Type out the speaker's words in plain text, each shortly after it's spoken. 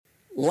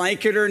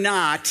Like it or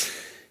not,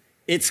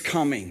 it's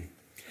coming.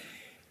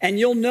 And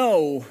you'll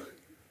know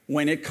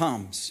when it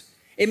comes.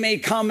 It may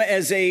come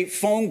as a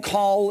phone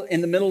call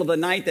in the middle of the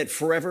night that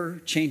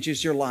forever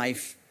changes your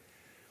life,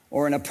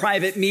 or in a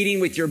private meeting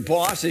with your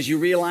boss as you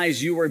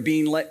realize you are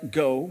being let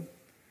go,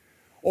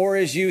 or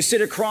as you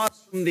sit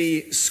across from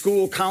the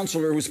school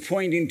counselor who's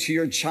pointing to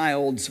your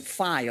child's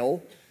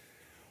file,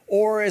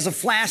 or as a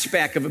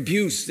flashback of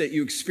abuse that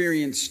you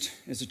experienced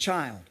as a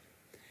child.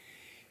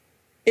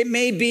 It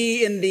may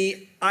be in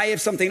the "I have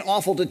something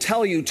awful to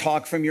tell you"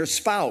 talk from your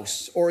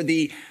spouse, or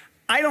the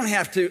 "I don't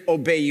have to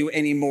obey you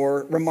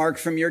anymore" remark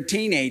from your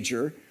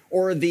teenager,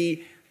 or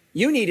the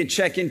 "you need to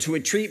check into a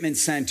treatment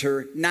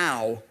center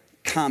now"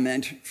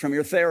 comment from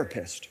your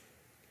therapist.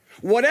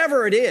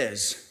 Whatever it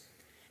is,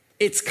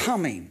 it's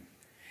coming,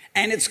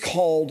 and it's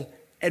called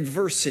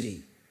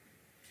adversity.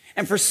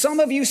 And for some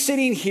of you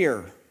sitting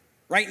here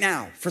right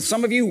now, for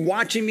some of you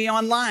watching me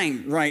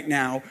online right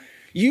now,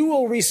 you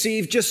will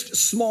receive just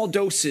small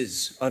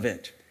doses of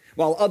it,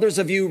 while others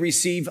of you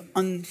receive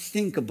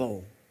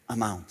unthinkable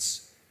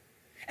amounts.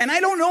 And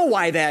I don't know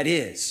why that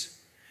is,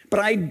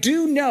 but I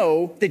do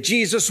know that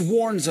Jesus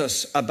warns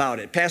us about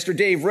it. Pastor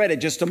Dave read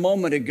it just a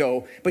moment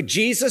ago, but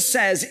Jesus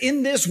says,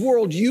 in this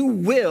world, you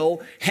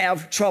will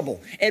have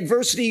trouble.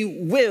 Adversity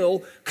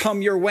will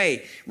come your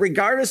way,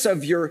 regardless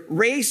of your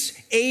race,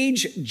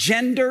 age,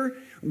 gender,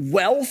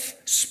 wealth,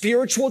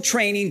 spiritual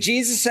training.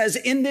 Jesus says,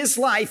 in this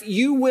life,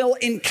 you will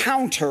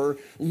encounter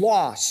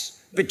loss,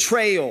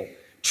 betrayal,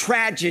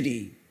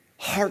 tragedy,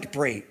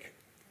 heartbreak.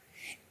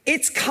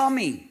 It's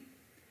coming.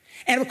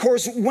 And of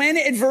course, when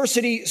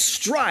adversity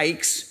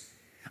strikes,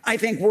 I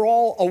think we're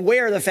all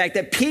aware of the fact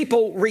that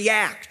people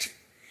react.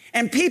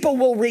 And people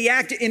will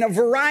react in a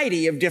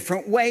variety of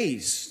different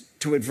ways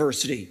to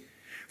adversity.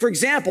 For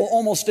example,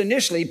 almost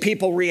initially,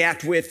 people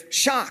react with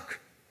shock.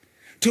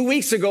 2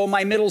 weeks ago,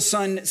 my middle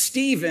son,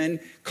 Stephen,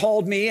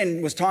 called me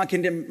and was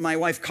talking to my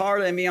wife,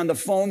 Carla, and me on the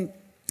phone.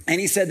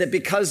 And he said that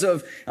because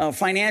of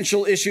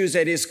financial issues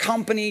at his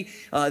company,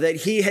 that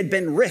he had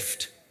been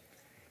riffed.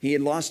 He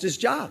had lost his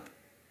job.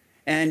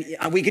 And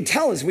we could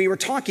tell as we were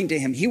talking to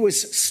him, he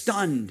was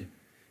stunned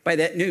by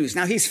that news.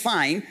 Now, he's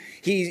fine.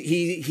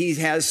 He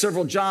has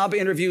several job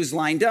interviews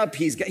lined up.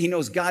 He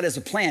knows God has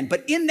a plan.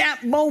 But in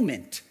that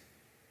moment,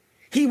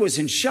 he was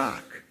in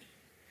shock.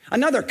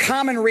 Another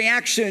common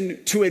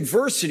reaction to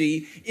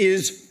adversity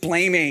is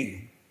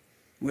blaming,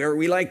 where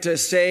we like to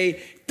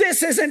say,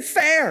 this isn't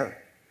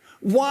fair.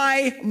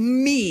 Why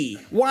me?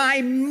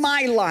 Why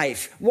my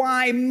life?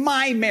 Why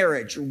my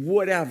marriage?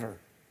 Whatever.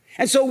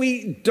 And so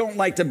we don't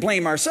like to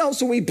blame ourselves,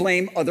 so we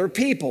blame other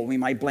people. We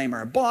might blame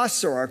our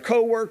boss or our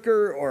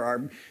coworker or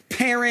our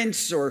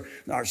parents or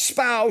our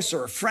spouse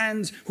or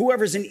friends,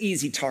 whoever's an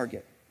easy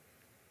target.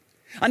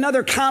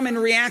 Another common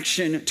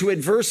reaction to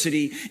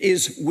adversity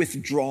is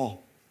withdrawal.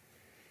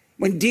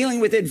 When dealing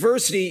with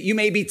adversity, you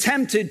may be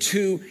tempted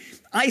to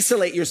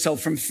isolate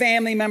yourself from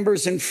family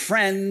members and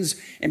friends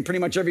and pretty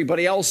much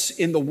everybody else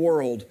in the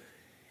world.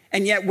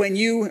 And yet when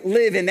you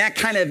live in that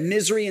kind of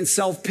misery and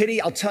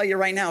self-pity, I'll tell you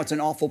right now, it's an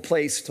awful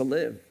place to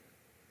live.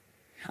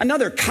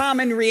 Another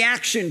common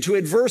reaction to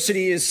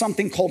adversity is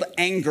something called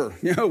anger.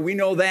 We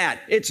know that.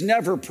 It's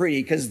never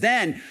pretty because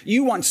then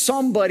you want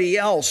somebody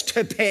else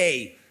to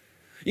pay.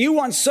 You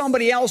want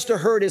somebody else to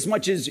hurt as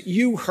much as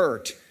you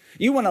hurt.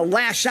 You want to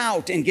lash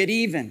out and get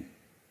even.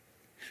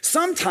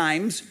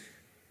 Sometimes,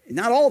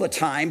 not all the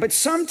time, but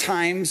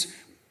sometimes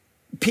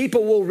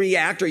people will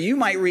react, or you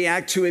might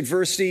react to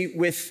adversity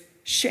with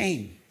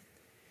shame.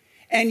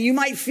 And you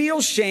might feel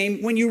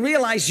shame when you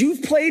realize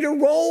you've played a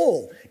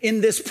role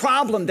in this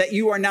problem that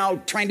you are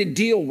now trying to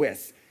deal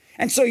with.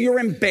 And so you're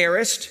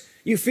embarrassed.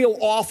 You feel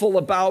awful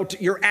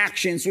about your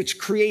actions, which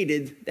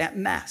created that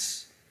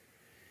mess.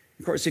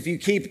 Of course, if you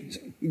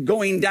keep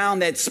going down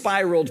that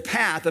spiraled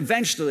path,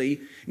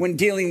 eventually, when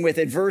dealing with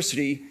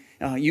adversity,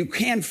 you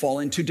can fall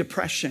into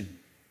depression.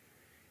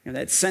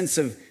 That sense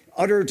of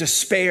utter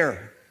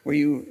despair where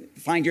you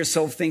find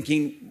yourself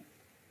thinking,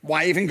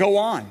 why even go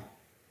on?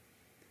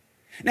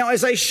 Now,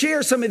 as I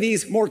share some of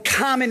these more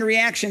common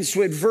reactions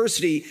to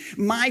adversity,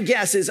 my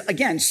guess is,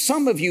 again,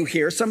 some of you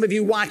here, some of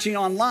you watching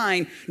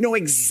online know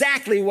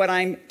exactly what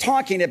I'm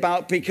talking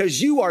about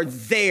because you are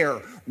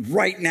there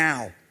right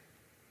now.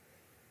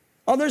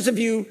 Others of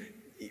you,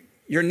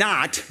 you're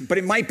not, but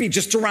it might be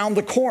just around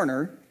the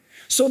corner.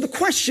 So the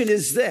question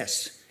is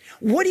this: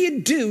 what do you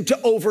do to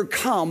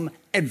overcome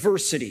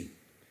adversity?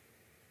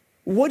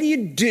 What do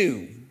you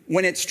do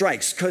when it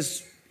strikes?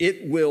 Because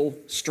it will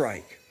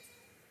strike.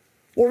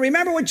 Well,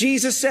 remember what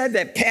Jesus said,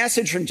 that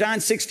passage from John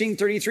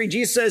 16:33.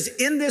 Jesus says,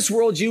 in this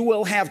world you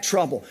will have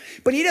trouble.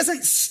 But he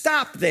doesn't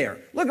stop there.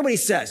 Look at what he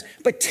says.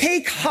 But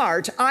take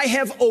heart, I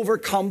have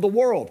overcome the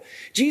world.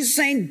 Jesus is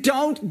saying,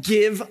 don't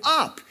give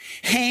up.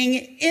 Hang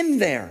in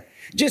there.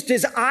 Just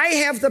as I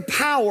have the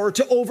power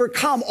to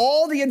overcome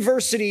all the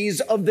adversities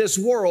of this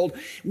world,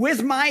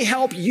 with my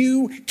help,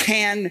 you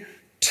can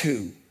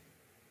too.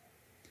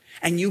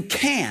 And you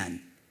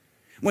can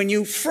when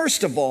you,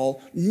 first of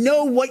all,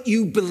 know what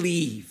you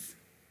believe.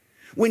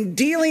 When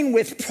dealing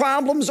with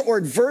problems or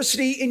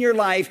adversity in your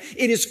life,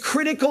 it is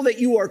critical that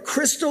you are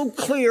crystal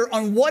clear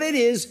on what it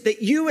is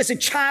that you as a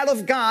child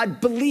of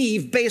God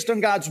believe based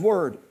on God's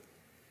word.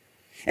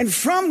 And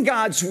from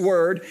God's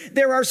word,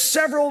 there are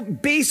several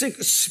basic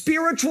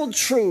spiritual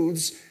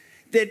truths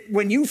that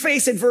when you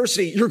face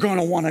adversity, you're going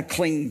to want to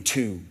cling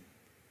to.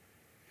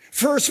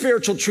 First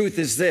spiritual truth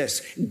is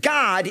this: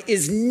 God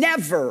is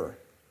never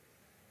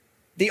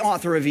the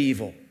author of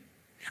evil.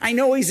 I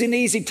know he's an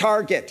easy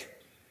target.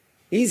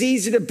 He's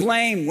easy to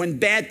blame when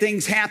bad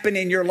things happen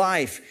in your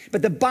life.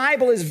 But the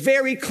Bible is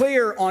very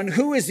clear on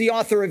who is the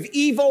author of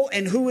evil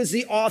and who is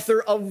the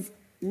author of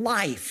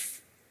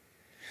life.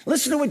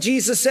 Listen to what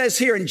Jesus says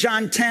here in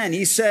John 10.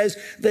 He says,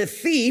 the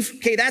thief,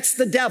 okay, that's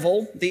the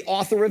devil, the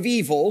author of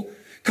evil,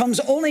 comes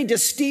only to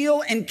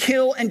steal and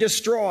kill and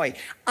destroy.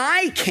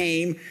 I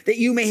came that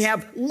you may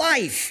have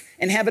life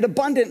and have it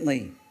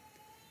abundantly.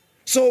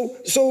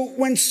 So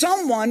when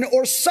someone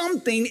or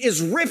something is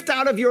ripped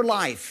out of your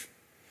life,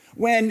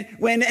 when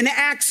an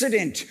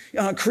accident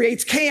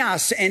creates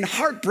chaos and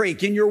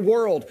heartbreak in your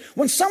world,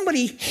 when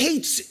somebody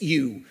hates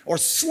you or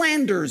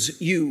slanders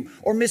you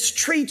or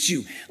mistreats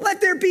you, let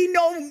there be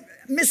no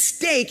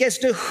mistake as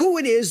to who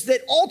it is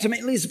that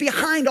ultimately is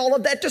behind all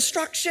of that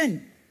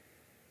destruction.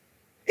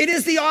 It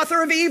is the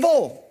author of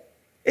evil.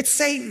 It's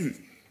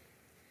Satan.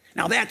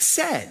 Now that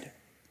said,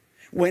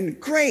 when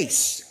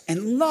grace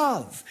and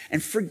love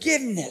and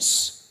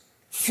forgiveness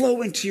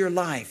flow into your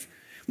life,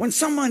 when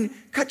someone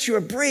cuts you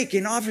a break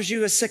and offers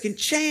you a second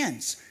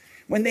chance,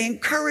 when they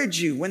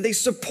encourage you, when they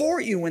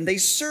support you, when they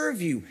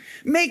serve you,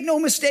 make no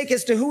mistake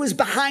as to who is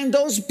behind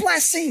those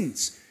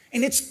blessings.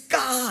 And it's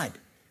God,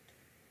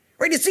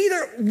 right? It's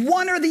either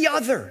one or the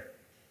other.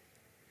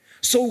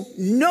 So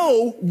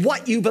know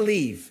what you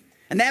believe.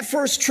 And that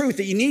first truth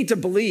that you need to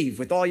believe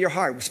with all your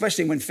heart,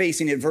 especially when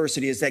facing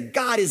adversity, is that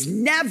God is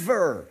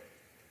never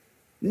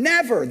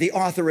the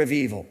author of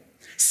evil.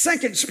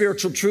 Second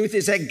spiritual truth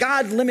is that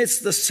God limits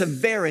the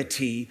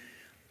severity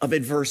of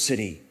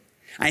adversity.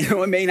 I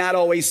know it may not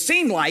always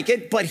seem like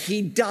it, but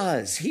he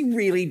does. He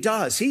really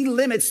does. He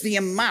limits the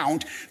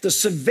amount, the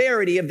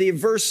severity of the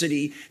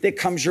adversity that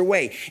comes your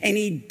way. And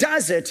he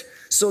does it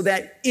so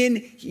that in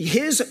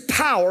his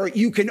power,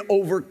 you can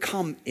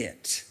overcome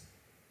it.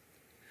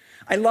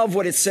 I love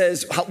what it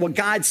says, what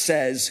God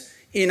says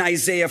in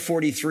Isaiah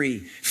 43.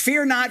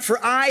 Fear not, for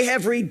I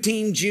have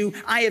redeemed you.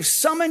 I have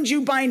summoned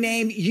you by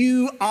name.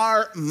 You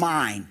are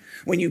mine.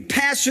 When you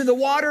pass through the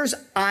waters,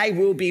 I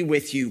will be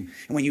with you.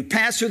 And when you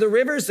pass through the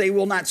rivers, they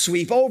will not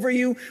sweep over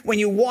you. When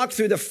you walk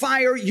through the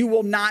fire, you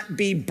will not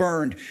be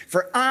burned.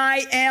 For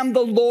I am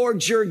the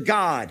Lord your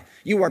God.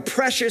 You are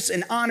precious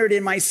and honored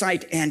in my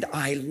sight, and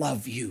I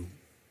love you.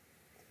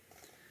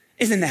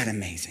 Isn't that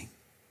amazing?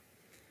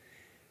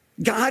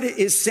 God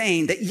is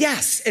saying that,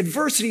 yes,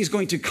 adversity is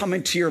going to come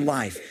into your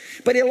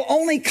life, but it'll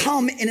only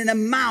come in an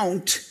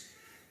amount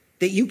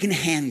that you can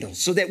handle,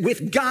 so that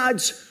with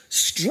God's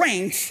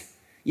strength,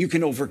 you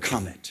can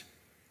overcome it.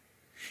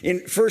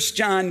 In 1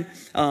 John,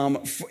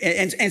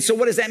 and so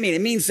what does that mean?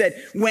 It means that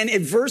when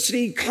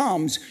adversity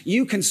comes,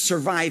 you can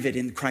survive it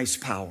in Christ's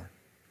power.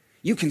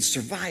 You can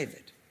survive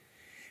it.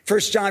 1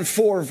 John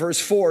 4,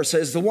 verse 4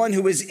 says, the one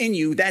who is in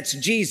you, that's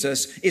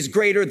Jesus, is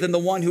greater than the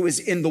one who is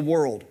in the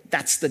world.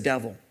 That's the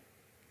devil.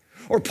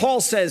 Or Paul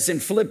says in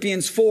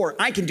Philippians 4,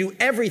 I can do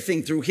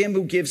everything through him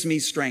who gives me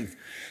strength.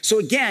 So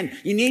again,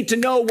 you need to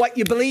know what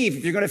you believe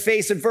if you're going to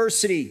face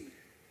adversity.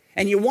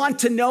 And you want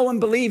to know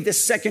and believe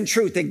this second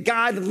truth, that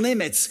God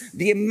limits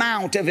the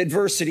amount of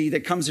adversity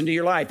that comes into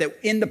your life, that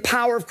in the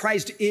power of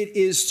Christ, it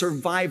is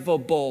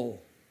survivable.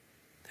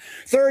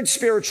 Third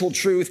spiritual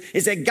truth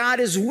is that God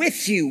is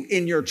with you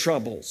in your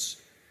troubles.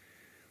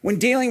 When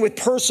dealing with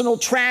personal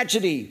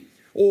tragedy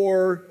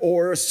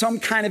or some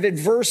kind of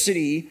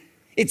adversity,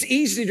 it's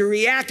easy to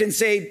react and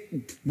say,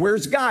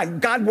 where's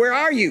God? God, where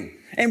are you?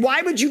 And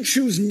why would you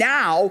choose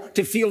now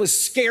to feel as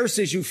scarce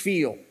as you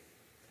feel?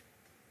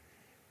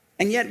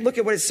 And yet, look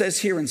at what it says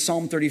here in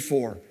Psalm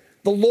 34.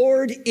 The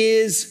Lord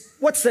is,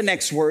 what's the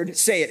next word?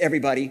 Say it,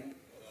 everybody.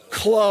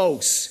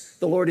 Close.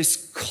 The Lord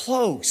is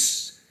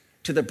close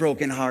to the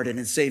brokenhearted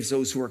and saves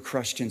those who are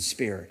crushed in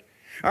spirit.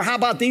 Or how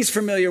about these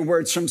familiar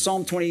words from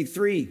Psalm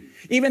 23?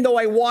 Even though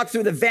I walk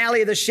through the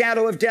valley of the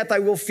shadow of death, I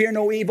will fear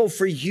no evil,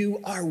 for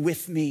you are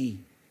with me.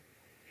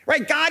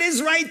 Right? God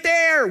is right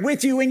there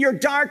with you in your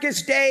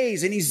darkest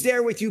days, and he's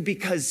there with you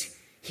because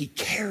he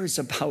cares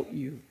about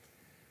you.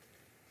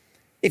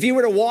 If you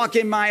were to walk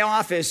in my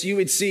office, you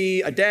would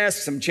see a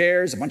desk, some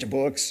chairs, a bunch of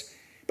books.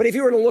 But if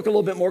you were to look a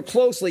little bit more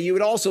closely, you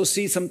would also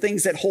see some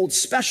things that hold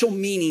special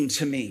meaning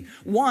to me.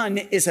 One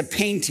is a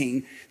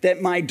painting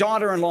that my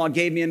daughter-in-law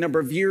gave me a number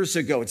of years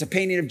ago. It's a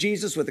painting of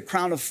Jesus with a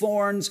crown of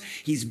thorns.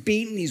 He's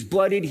beaten, he's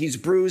bloodied, he's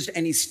bruised,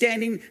 and he's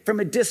standing from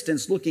a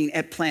distance looking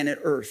at planet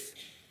Earth.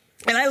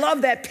 And I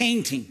love that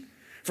painting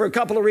for a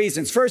couple of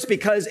reasons. First,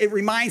 because it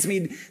reminds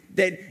me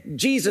that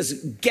Jesus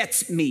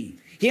gets me.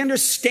 He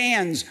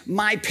understands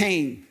my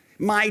pain,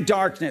 my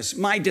darkness,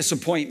 my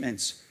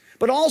disappointments.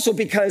 But also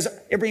because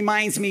it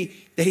reminds me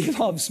that he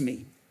loves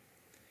me.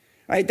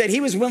 right? That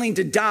he was willing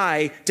to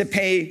die to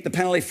pay the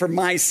penalty for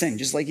my sin,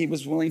 just like he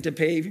was willing to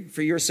pay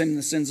for your sin and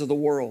the sins of the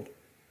world.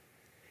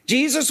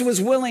 Jesus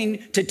was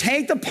willing to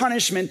take the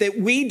punishment that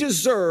we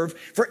deserve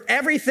for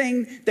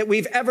everything that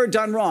we've ever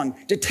done wrong,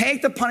 to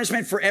take the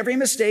punishment for every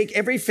mistake,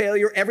 every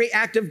failure, every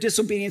act of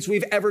disobedience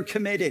we've ever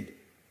committed.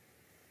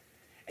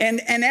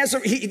 And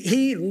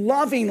he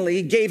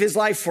lovingly gave his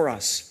life for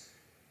us.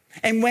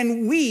 And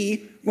when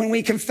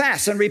we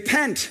confess and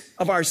repent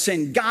of our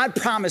sin, God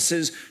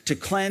promises to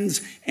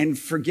cleanse and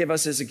forgive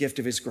us as a gift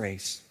of his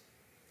grace.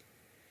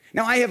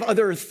 Now, I have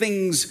other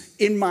things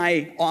in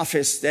my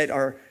office that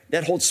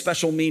hold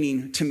special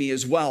meaning to me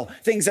as well.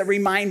 Things that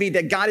remind me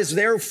that God is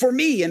there for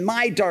me in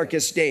my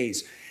darkest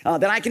days,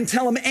 that I can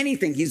tell him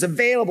anything. He's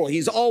available.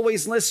 He's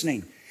always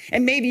listening.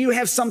 And maybe you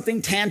have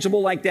something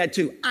tangible like that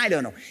too. I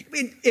don't know.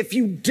 If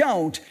you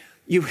don't,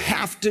 you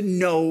have to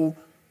know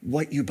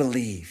what you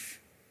believe.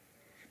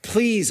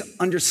 Please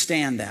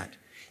understand that.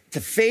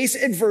 To face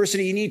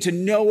adversity, you need to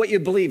know what you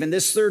believe. And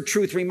this third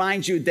truth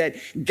reminds you that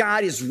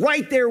God is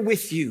right there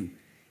with you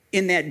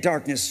in that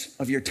darkness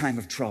of your time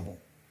of trouble.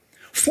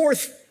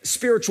 Fourth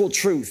spiritual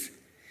truth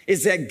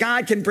is that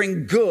God can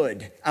bring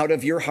good out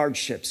of your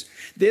hardships.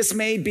 This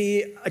may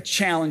be a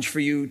challenge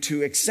for you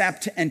to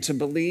accept and to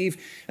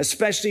believe,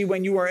 especially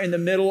when you are in the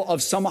middle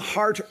of some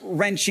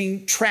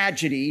heart-wrenching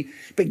tragedy.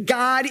 But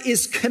God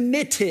is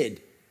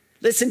committed.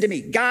 Listen to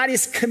me. God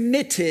is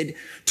committed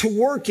to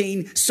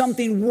working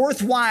something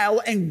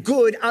worthwhile and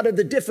good out of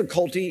the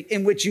difficulty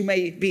in which you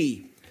may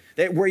be,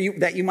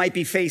 that you might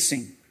be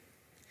facing.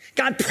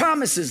 God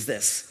promises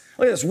this.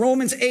 Look at this,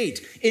 Romans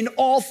 8. In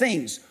all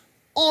things,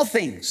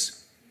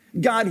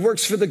 God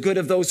works for the good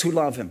of those who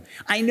love him.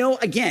 I know,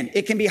 again,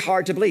 it can be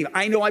hard to believe.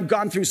 I know I've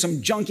gone through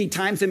some junky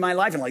times in my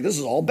life and this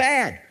is all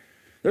bad.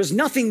 There's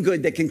nothing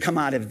good that can come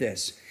out of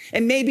this.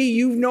 And maybe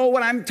you know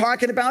what I'm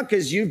talking about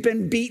because you've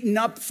been beaten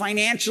up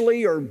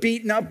financially or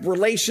beaten up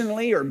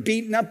relationally or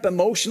beaten up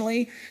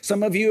emotionally.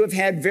 Some of you have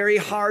had very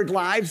hard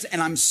lives,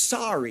 and I'm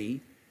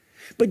sorry.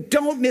 But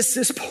don't miss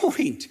this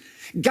point.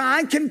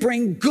 God can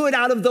bring good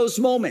out of those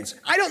moments.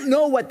 I don't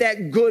know what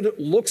that good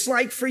looks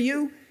like for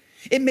you.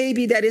 It may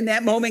be that in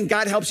that moment,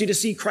 God helps you to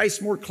see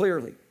Christ more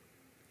clearly.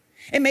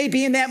 It may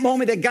be in that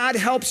moment that God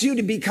helps you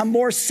to become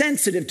more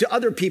sensitive to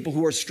other people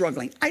who are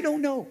struggling. I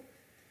don't know.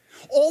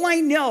 All I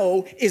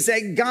know is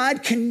that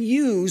God can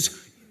he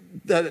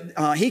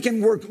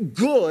can work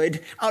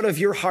good out of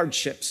your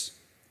hardships.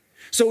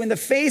 So in the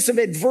face of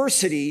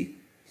adversity,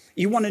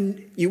 you want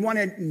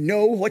to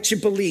know what you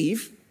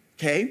believe,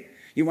 okay?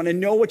 You want to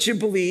know what you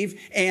believe,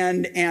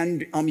 and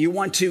you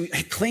want to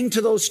cling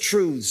to those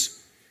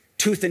truths,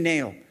 tooth and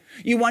nail.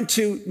 You want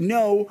to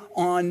know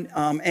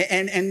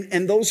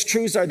and those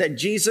truths are that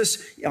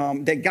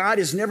that God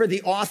is never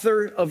the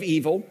author of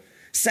evil.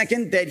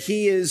 Second, that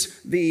he is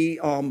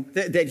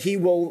that he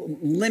will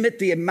limit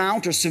the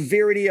amount or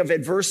severity of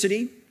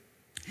adversity.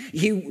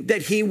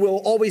 That he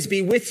will always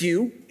be with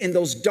you in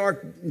those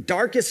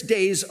darkest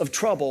days of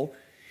trouble,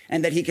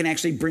 and that he can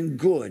actually bring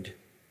good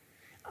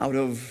out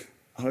of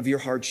your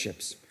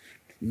hardships.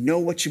 Know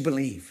what you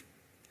believe.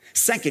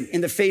 Second,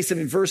 in the face of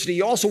adversity,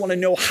 you also want to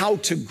know how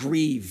to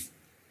grieve.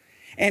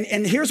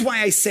 And here's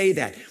why I say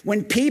that.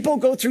 When people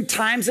go through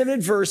times of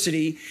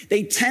adversity,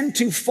 they tend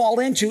to fall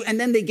into, and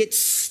then they get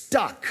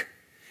stuck.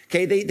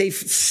 Okay, they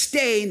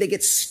stay and they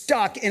get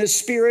stuck in a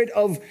spirit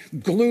of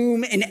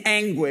gloom and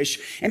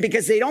anguish. And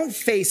because they don't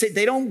face it,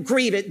 they don't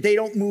grieve it, they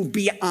don't move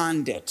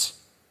beyond it.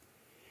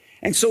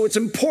 And so it's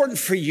important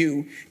for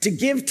you to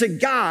give to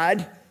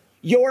God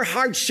your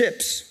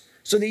hardships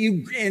so that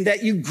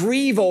you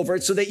grieve over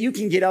it so that you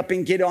can get up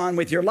and get on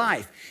with your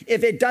life.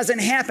 If it doesn't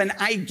happen,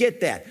 I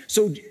get that.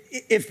 So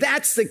if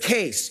that's the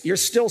case, you're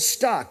still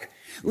stuck.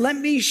 Let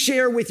me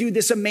share with you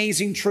this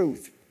amazing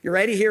truth. You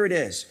ready? Here it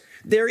is.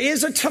 There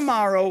is a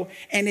tomorrow,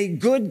 and a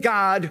good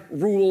God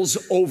rules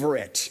over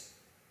it.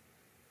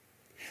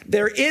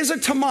 There is a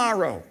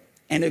tomorrow,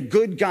 and a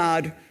good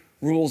God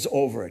rules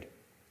over it.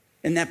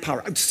 In that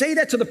power. Say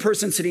that to the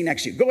person sitting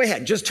next to you. Go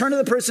ahead. Just turn to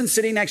the person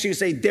sitting next to you and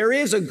say, there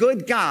is a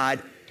good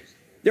God.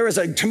 There is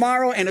a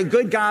tomorrow, and a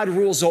good God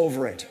rules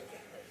over it.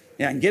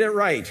 Yeah, and get it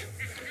right.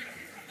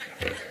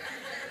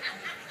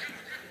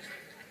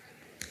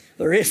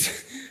 There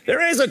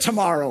is a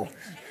tomorrow.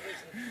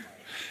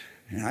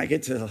 And I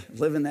get to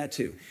live in that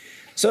too.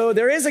 So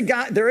there is a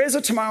God, there is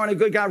a tomorrow, and a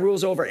good God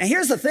rules over it. And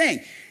here's the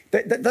thing.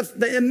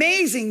 The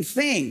amazing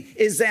thing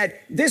is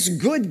that this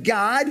good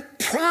God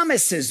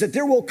promises that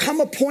there will come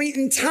a point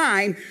in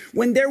time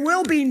when there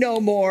will be no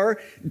more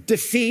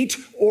defeat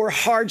or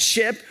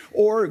hardship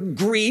or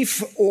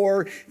grief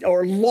or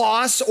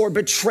loss or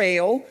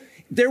betrayal.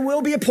 There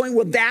will be a point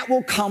where that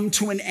will come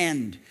to an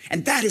end.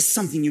 And that is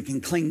something you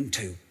can cling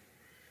to.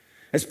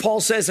 As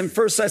Paul says in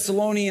 1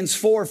 Thessalonians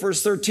 4,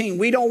 verse 13,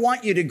 we don't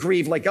want you to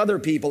grieve like other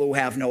people who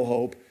have no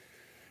hope.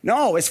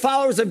 No, as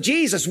followers of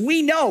Jesus,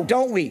 we know,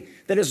 don't we,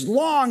 that as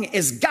long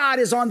as God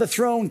is on the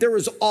throne, there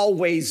is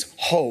always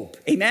hope.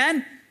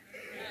 Amen?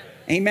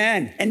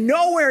 Amen. And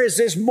nowhere is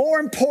this more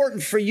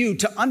important for you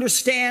to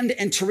understand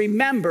and to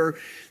remember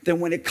than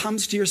when it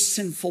comes to your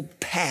sinful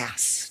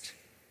past.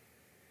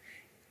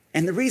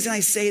 And the reason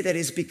I say that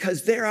is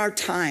because there are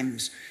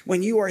times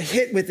when you are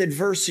hit with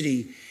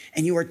adversity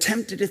and you are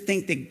tempted to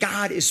think that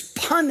God is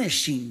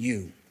punishing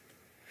you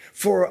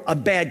for a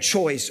bad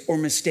choice or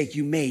mistake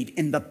you made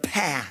in the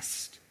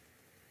past.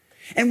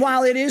 And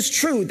while it is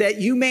true that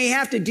you may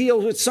have to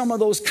deal with some of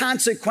those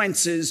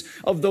consequences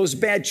of those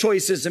bad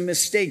choices and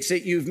mistakes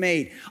that you've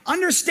made,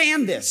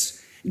 understand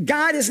this.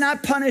 God is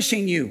not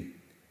punishing you.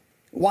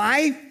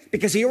 Why?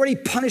 Because he already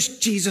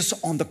punished Jesus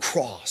on the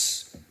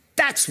cross.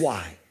 That's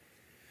why.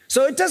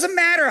 So it doesn't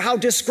matter how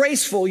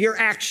disgraceful your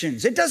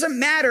actions. It doesn't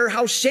matter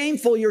how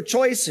shameful your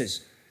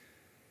choices.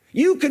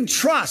 You can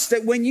trust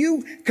that when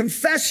you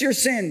confess your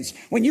sins,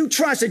 when you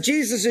trust that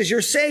Jesus is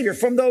your Savior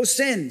from those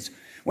sins,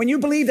 when you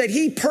believe that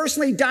he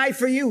personally died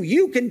for you,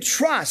 you can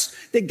trust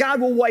that God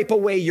will wipe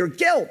away your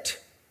guilt.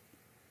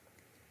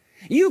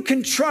 You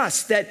can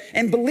trust that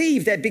and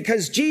believe that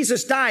because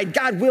Jesus died,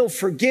 God will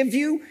forgive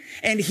you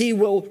and he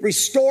will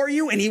restore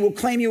you and he will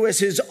claim you as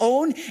his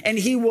own and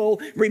he will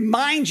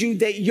remind you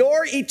that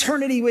your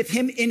eternity with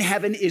him in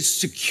heaven is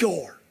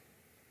secure.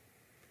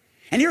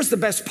 And here's the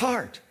best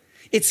part.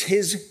 It's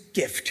his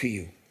gift to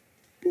you.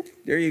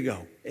 There you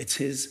go. It's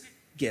his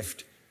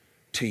gift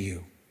to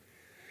you.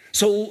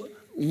 So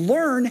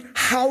learn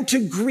how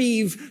to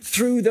grieve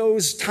through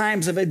those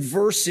times of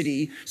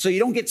adversity so you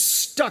don't get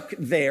stuck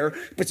there,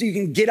 but so you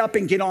can get up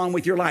and get on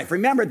with your life.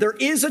 Remember, there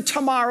is a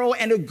tomorrow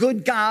and a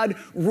good God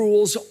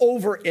rules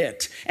over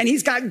it. And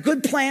he's got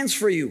good plans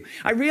for you.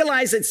 I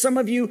realize that some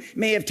of you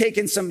may have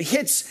taken some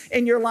hits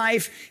in your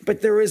life,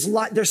 but there's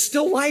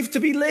still life to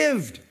be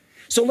lived.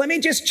 So let me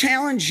just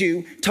challenge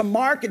you to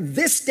mark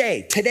this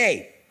day,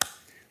 today,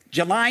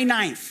 July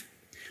 9th.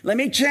 Let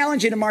me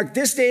challenge you to mark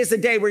this day as the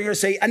day where you're going to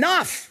say,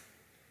 enough.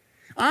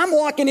 I'm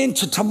walking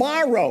into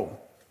tomorrow.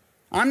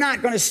 I'm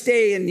not going to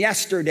stay in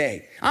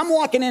yesterday. I'm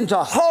walking into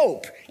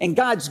hope and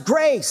God's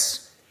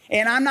grace.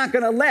 And I'm not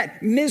going to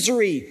let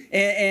misery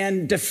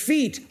and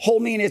defeat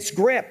hold me in its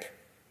grip.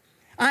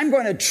 I'm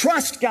going to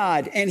trust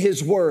God and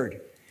his word.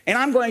 And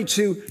I'm going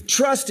to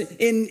trust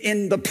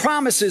in the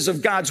promises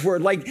of God's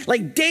word.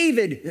 Like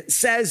David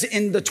says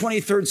in the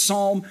 23rd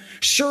Psalm,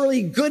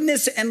 surely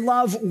goodness and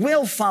love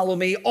will follow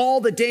me all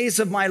the days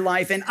of my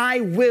life, and I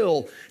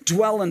will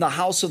dwell in the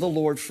house of the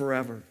Lord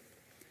forever.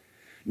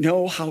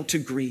 Know how to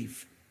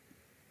grieve.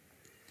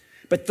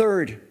 But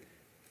third,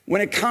 when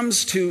it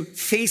comes to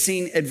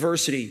facing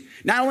adversity,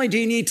 not only do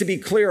you need to be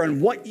clear on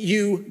what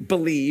you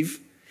believe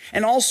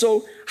and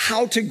also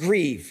how to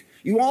grieve,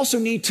 you also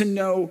need to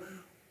know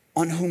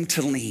on whom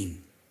to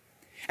lean.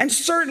 And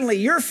certainly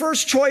your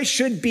first choice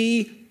should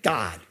be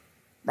God,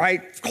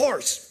 right? Of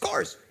course.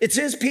 It's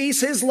his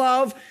peace, his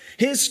love,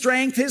 his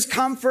strength, his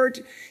comfort.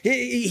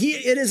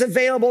 It is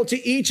available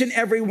to each and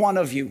every one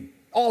of you,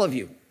 all of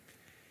you.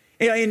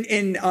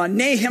 In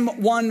Nahum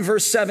 1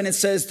 verse 7, it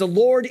says, the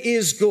Lord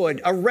is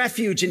good, a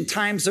refuge in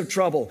times of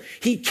trouble.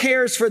 He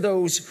cares for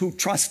those who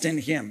trust in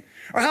him.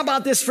 Or how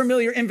about this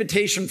familiar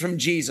invitation from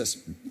Jesus?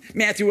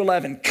 Matthew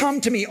 11,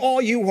 come to me,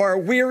 all you who are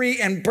weary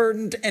and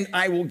burdened, and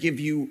I will give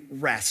you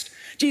rest.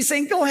 Jesus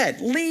saying, go ahead,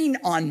 lean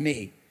on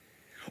me.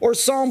 Or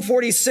Psalm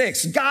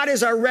 46, God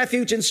is our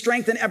refuge and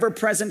strength and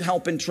ever-present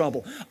help in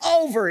trouble.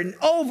 Over and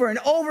over and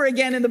over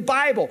again in the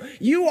Bible,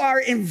 you are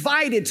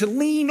invited to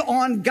lean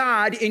on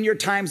God in your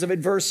times of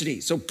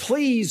adversity. So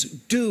please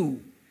do.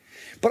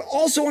 But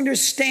also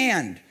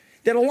understand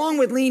that along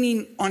with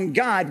leaning on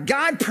God,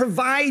 God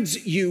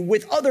provides you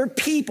with other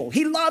people.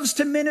 He loves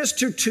to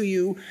minister to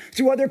you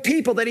through other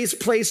people that he's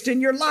placed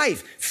in your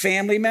life.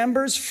 Family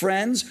members,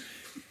 friends,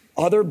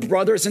 other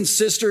brothers and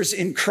sisters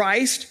in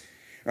Christ,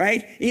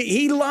 right?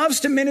 He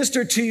loves to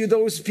minister to you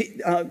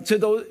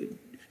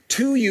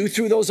to you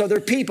through those other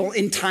people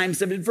in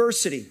times of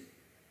adversity.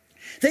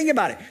 Think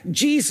about it.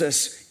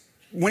 Jesus,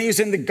 when he was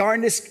in the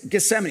Garden of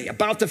Gethsemane,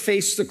 about to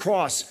face the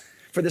cross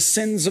for the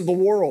sins of the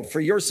world, for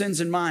your sins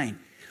and mine,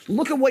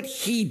 look at what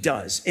he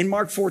does in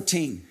Mark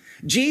 14.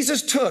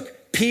 Jesus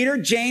took Peter,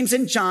 James,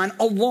 and John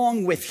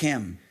along with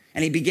him,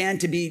 and he began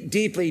to be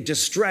deeply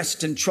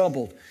distressed and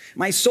troubled.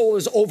 My soul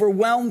is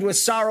overwhelmed with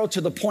sorrow to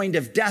the point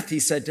of death, he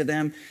said to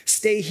them.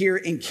 Stay here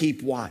and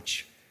keep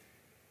watch.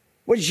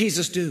 What did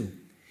Jesus do?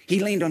 He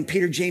leaned on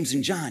Peter, James,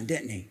 and John,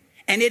 didn't he?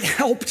 And it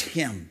helped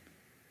him.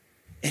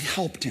 It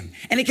helped him.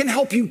 And it can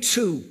help you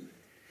too.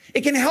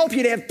 It can help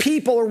you to have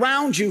people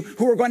around you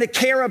who are going to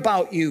care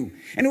about you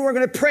and who are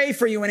going to pray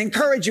for you and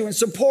encourage you and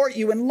support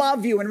you and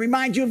love you and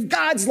remind you of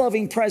God's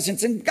loving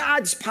presence and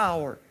God's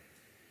power.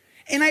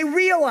 And I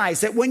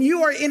realize that when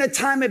you are in a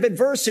time of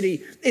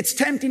adversity, it's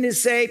tempting to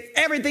say,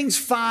 everything's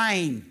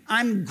fine.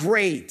 I'm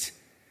great.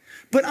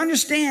 But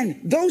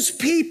understand, those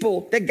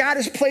people that God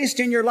has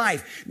placed in your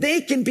life, they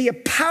can be a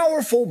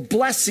powerful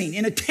blessing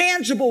in a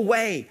tangible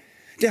way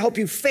to help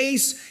you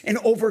face and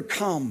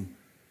overcome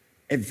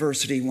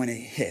adversity when it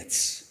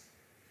hits.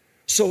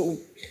 So,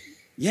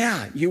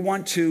 yeah, you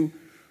want to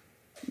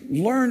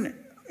learn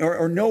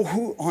or know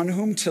on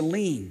whom to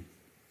lean.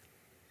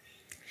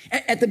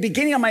 At the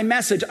beginning of my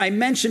message, I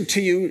mentioned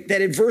to you that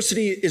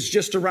adversity is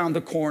just around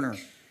the corner.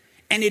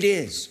 And it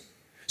is.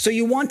 So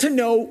you want to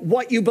know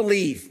what you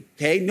believe,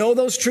 okay? Know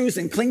those truths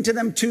and cling to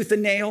them tooth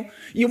and nail.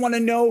 You want to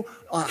know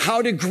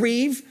how to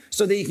grieve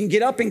so that you can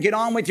get up and get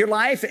on with your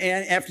life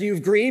and after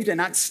you've grieved and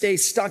not stay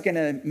stuck in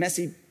a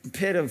messy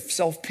pit of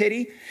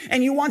self-pity.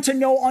 And you want to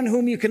know on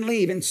whom you can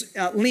lean.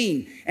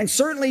 And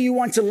certainly you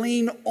want to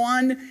lean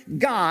on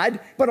God,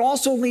 but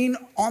also lean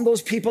on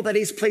those people that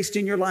he's placed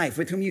in your life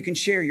with whom you can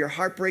share your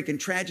heartbreak and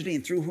tragedy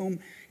and through whom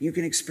you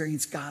can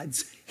experience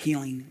God's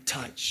healing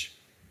touch.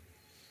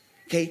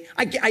 Okay,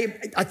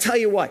 I tell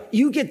you what,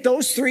 you get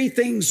those three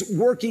things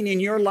working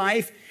in your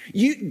life,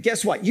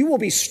 guess what? You will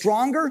be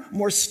stronger,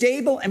 more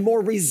stable, and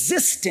more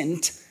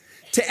resistant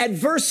to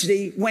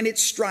adversity when it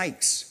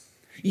strikes.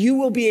 You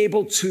will be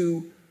able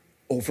to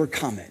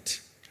overcome it.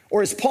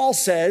 Or as Paul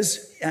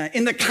says,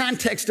 in the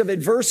context of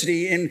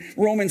adversity in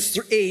Romans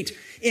 8,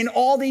 in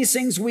all these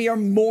things we are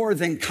more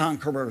than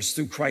conquerors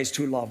through Christ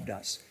who loved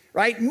us,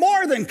 right?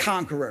 More than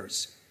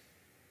conquerors.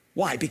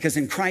 Why? Because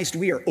in Christ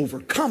we are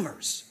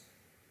overcomers.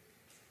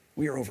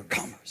 We are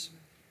overcomers.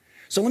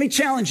 So let me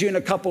challenge you in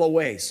a couple of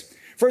ways.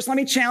 First, let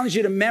me challenge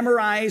you to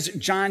memorize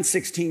John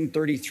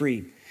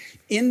 16:33.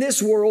 In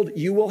this world,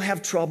 you will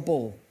have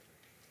trouble.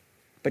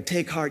 But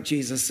take heart,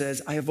 Jesus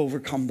says, I have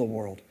overcome the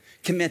world.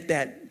 Commit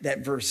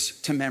that verse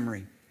to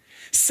memory.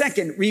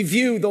 Second,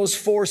 review those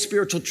 4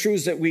 spiritual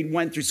truths that we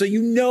went through so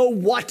you know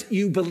what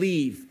you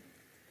believe.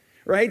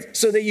 Right?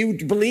 So that you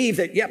believe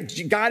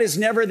that, God is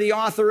never the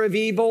author of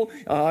evil.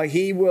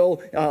 He will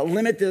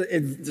limit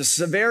the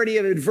severity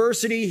of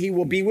adversity. He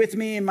will be with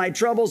me in my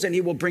troubles, and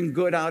he will bring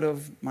good out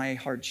of my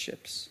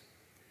hardships.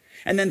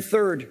 And then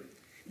third,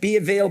 be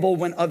available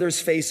when others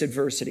face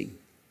adversity.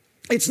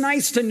 It's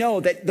nice to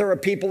know that there are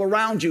people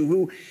around you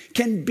who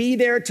can be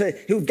there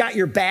who've got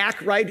your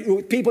back,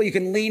 right? People you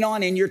can lean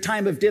on in your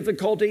time of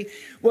difficulty.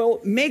 Well,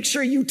 make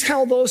sure you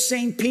tell those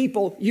same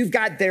people you've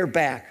got their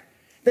back,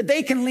 that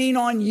they can lean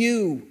on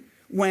you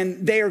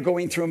when they are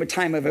going through a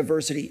time of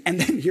adversity.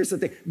 And then here's the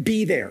thing,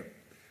 be there,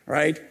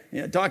 right?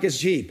 Talk is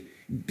cheap.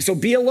 So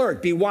be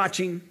alert, be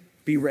watching,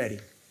 be ready.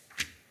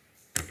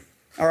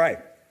 All right,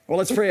 well,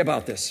 let's pray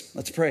about this.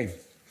 Let's pray.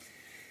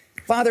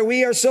 Father,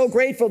 we are so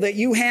grateful that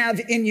you have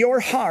in your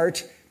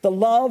heart the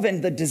love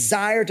and the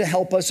desire to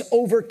help us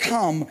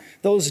overcome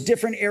those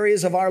different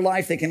areas of our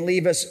life that can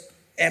leave us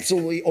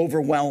absolutely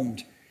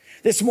overwhelmed.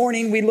 This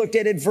morning, we looked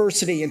at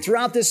adversity, and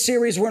throughout this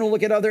series, we're going to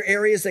look at other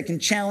areas that can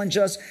challenge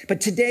us. But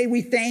today,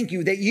 we thank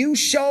you that you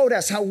showed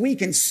us how we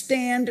can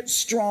stand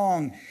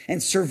strong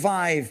and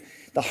survive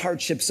the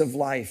hardships of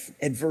life,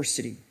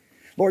 adversity.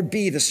 Lord,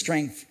 be the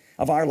strength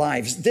of our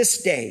lives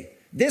this day,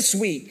 this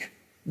week,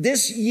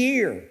 this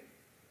year,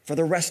 for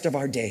the rest of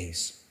our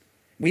days.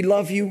 We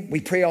love you.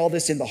 We pray all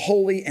this in the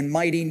holy and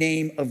mighty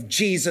name of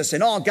Jesus.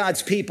 And all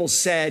God's people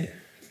said,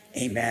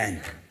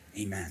 amen.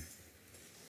 Amen.